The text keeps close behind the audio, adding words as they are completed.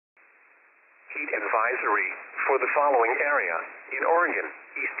Heat advisory for the following area in Oregon,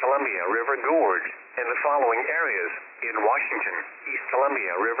 East Columbia River Gorge, and the following areas in Washington, East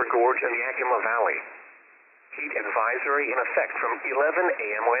Columbia River Gorge, and Yakima Valley. Heat advisory in effect from 11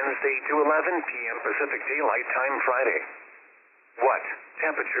 a.m. Wednesday to 11 p.m. Pacific Daylight Time Friday. What?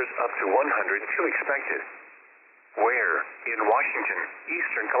 Temperatures up to 102 expected. Where? In Washington,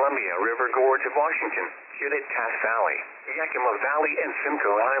 Eastern Columbia River Gorge of Washington, Kittitas Valley, Yakima Valley, and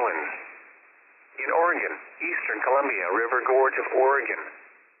Simcoe Islands. In Oregon, Eastern Columbia River Gorge of Oregon.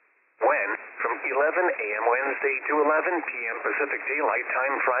 When? From 11 a.m. Wednesday to 11 p.m. Pacific Daylight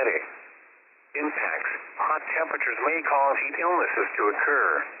Time Friday. Impacts. Hot temperatures may cause heat illnesses to occur.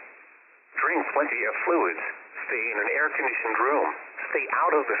 Drink plenty of fluids. Stay in an air-conditioned room. Stay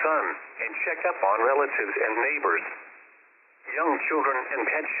out of the sun, and check up on relatives and neighbors. Young children and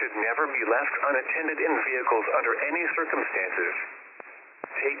pets should never be left unattended in vehicles under any circumstances.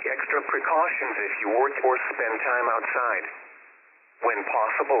 Take extra precautions if you work or spend time outside. When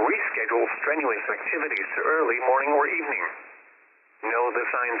possible, reschedule strenuous activities to early morning or evening. Know the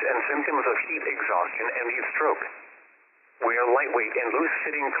signs and symptoms of heat exhaustion and heat stroke. Wear lightweight and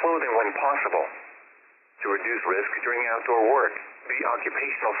loose-fitting clothing when possible. To reduce risk during outdoor work, the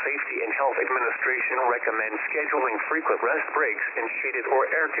Occupational Safety and Health Administration recommends scheduling frequent rest breaks in shaded or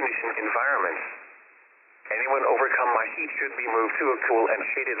air-conditioned environments. Anyone overcome by heat should be moved to a cool and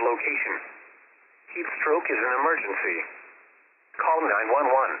shaded location. Heat stroke is an emergency. Call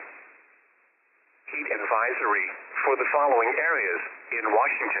 911. Heat advisory for the following areas in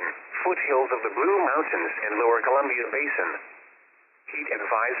Washington, foothills of the Blue Mountains and Lower Columbia Basin. Heat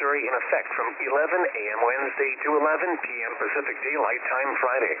advisory in effect from 11 a.m. Wednesday to 11 p.m. Pacific Daylight Time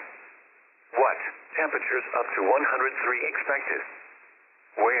Friday. What? Temperatures up to 103 expected.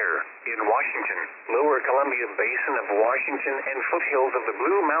 Where? In Washington, Lower Columbia Basin of Washington, and foothills of the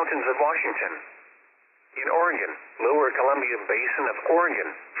Blue Mountains of Washington. In Oregon, Lower Columbia Basin of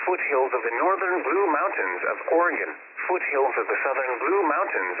Oregon, foothills of the Northern Blue Mountains of Oregon, foothills of the Southern Blue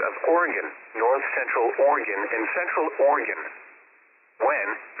Mountains of Oregon, North Central Oregon, and Central Oregon. When?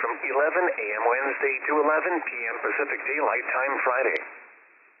 From 11 a.m. Wednesday to 11 p.m. Pacific Daylight Time Friday.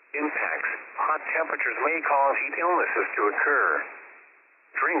 Impacts. Hot temperatures may cause heat illnesses to occur.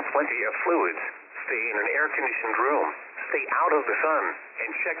 Drink plenty of fluids. Stay in an air-conditioned room. Stay out of the sun, and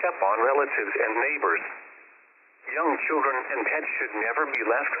check up on relatives and neighbors. Young children and pets should never be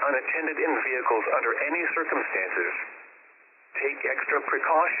left unattended in vehicles under any circumstances. Take extra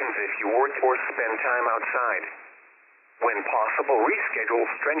precautions if you work or spend time outside. When possible, reschedule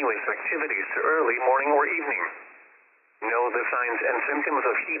strenuous activities to early morning or evening. Know the signs and symptoms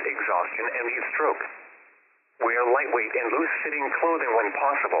of heat exhaustion and heat stroke. Wear lightweight and loose-fitting clothing when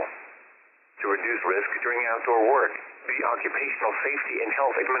possible. To reduce risk during outdoor work, the Occupational Safety and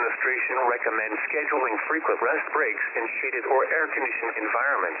Health Administration recommends scheduling frequent rest breaks in shaded or air-conditioned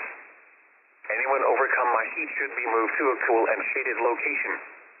environments. Anyone overcome by heat should be moved to a cool and shaded location.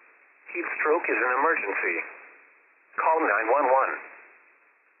 Heat stroke is an emergency. Call 911.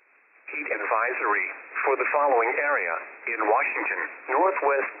 Heat advisory for the following area in Washington,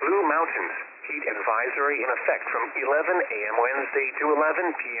 Northwest Blue Mountains. Heat advisory in effect from 11 a.m. Wednesday to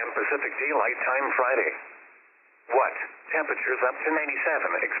 11 p.m. Pacific Daylight Time Friday. What? Temperatures up to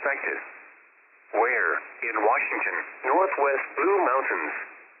 97 expected. Where? In Washington, Northwest Blue Mountains.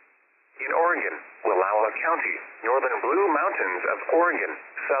 In Oregon, Wallowa County, Northern Blue Mountains of Oregon,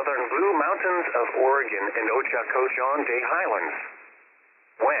 Southern Blue Mountains of Oregon, and Ochakochon-Day Highlands.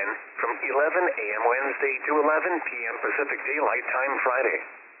 When? From 11 a.m. Wednesday to 11 p.m. Pacific Daylight Time Friday.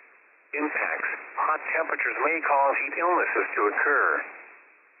 Impacts. Hot temperatures may cause heat illnesses to occur.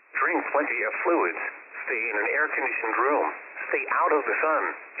 Drink plenty of fluids. Stay in an air-conditioned room. Stay out of the sun,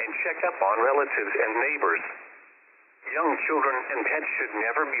 and check up on relatives and neighbors. Young children and pets should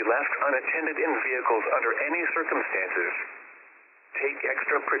never be left unattended in vehicles under any circumstances. Take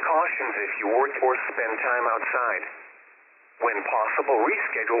extra precautions if you work or spend time outside. When possible,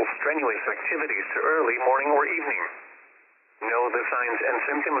 reschedule strenuous activities to early morning or evening. Know the signs and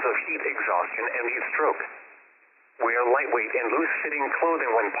symptoms of heat exhaustion and heat stroke. Wear lightweight and loose-fitting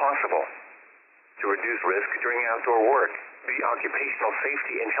clothing when possible. To reduce risk during outdoor work, the Occupational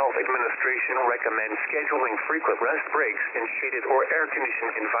Safety and Health Administration recommends scheduling frequent rest breaks in shaded or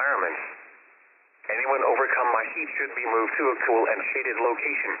air-conditioned environments. Anyone overcome by heat should be moved to a cool and shaded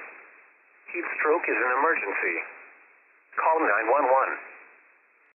location. Heat stroke is an emergency. Call 911.